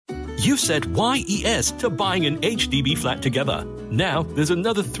You've said YES to buying an HDB flat together. Now, there's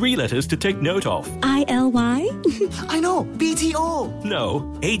another 3 letters to take note of. ILY? I know, BTO. No,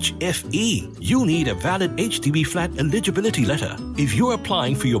 HFE. You'll need a valid HDB flat eligibility letter if you're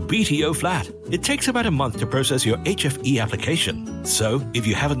applying for your BTO flat. It takes about a month to process your HFE application. So, if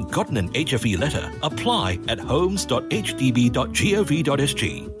you haven't gotten an HFE letter, apply at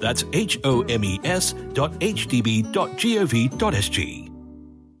homes.hdb.gov.sg. That's homes.hdb.gov.sg.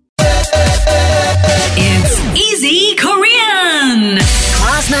 It's Easy Korean!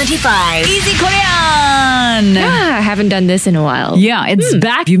 Class 95. Easy Korean! I haven't done this in a while. Yeah, it's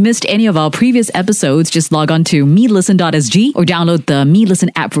back. If you missed any of our previous episodes, just log on to melisten.sg or download the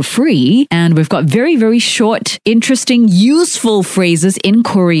MeListen app for free. And we've got very, very short, interesting, useful phrases in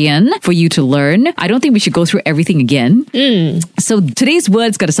Korean for you to learn. I don't think we should go through everything again. So today's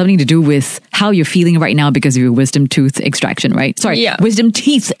word's got something to do with how you're feeling right now because of your wisdom tooth extraction, right? Sorry, wisdom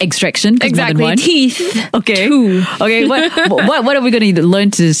teeth extraction. Exactly, teeth. Okay. Okay, what are we going to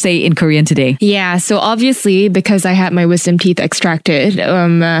learn to say in Korean today? Yeah, so obviously, because I had my wisdom teeth extracted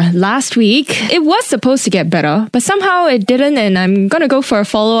last week, it was supposed to get better, but somehow it didn't, and I'm gonna go for a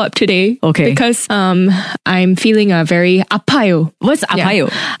follow-up today. Okay. Because I'm feeling a very 아파요. What's 아파요?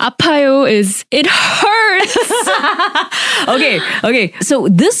 Yeah. 아파요 is, it hurts! Okay. So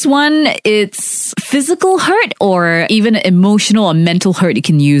this one, it's physical hurt or even emotional or mental hurt you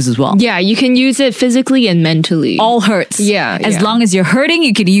can use as well. Yeah, you can use it physically and mentally. All hurts. Yeah. As long as you're hurting,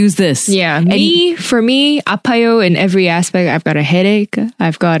 you can use this. Yeah. For me, 아파요 in every aspect. I've got a headache.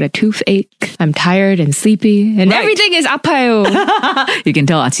 I've got a toothache. I'm tired and sleepy. And everything is 아파요. You can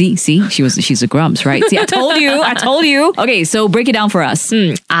tell. See, she's a grumps, right? See, I told you. Okay, so break it down for us.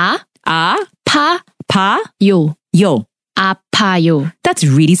 yo. 아파요. That's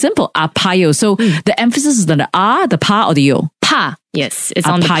really simple. 아파요. So the emphasis is on the the pa, or the yo? Pa. Yes, it's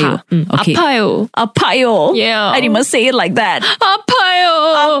on the pa. Okay. 아파요. Yeah. And you must say it like that. 아파요.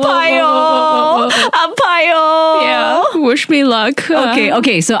 Yeah. Wish me luck.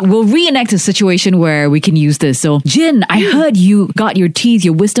 Okay. So we'll reenact a situation where we can use this. So, Jin, I heard you got your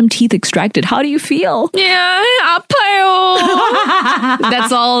wisdom teeth extracted. How do you feel? Yeah, 아파요.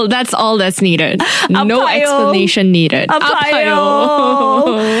 That's all that's needed. No explanation needed.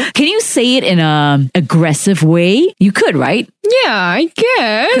 아파요. Can you say it in a aggressive way? You could, right? Yeah, I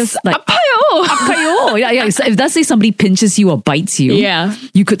guess. Like, 아파요. Yeah. So if let's say somebody pinches you or bites you,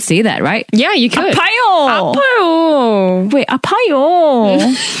 you could say that, right? Yeah, you could. 아파요. Wait, 아파요.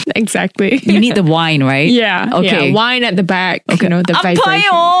 Exactly. You need the whine, right? Yeah. Okay. Yeah, whine at the back. Okay. You know, the vibration.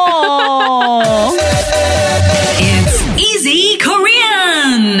 아파요. It's Easy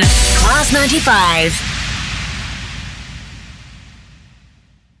Korean. Class 95.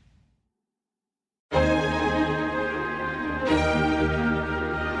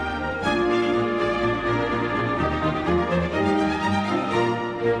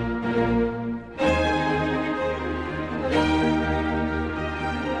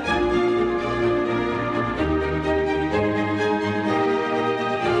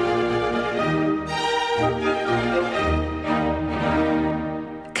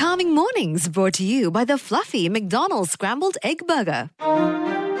 Calming Mornings brought to you by the fluffy McDonald's Scrambled Egg Burger.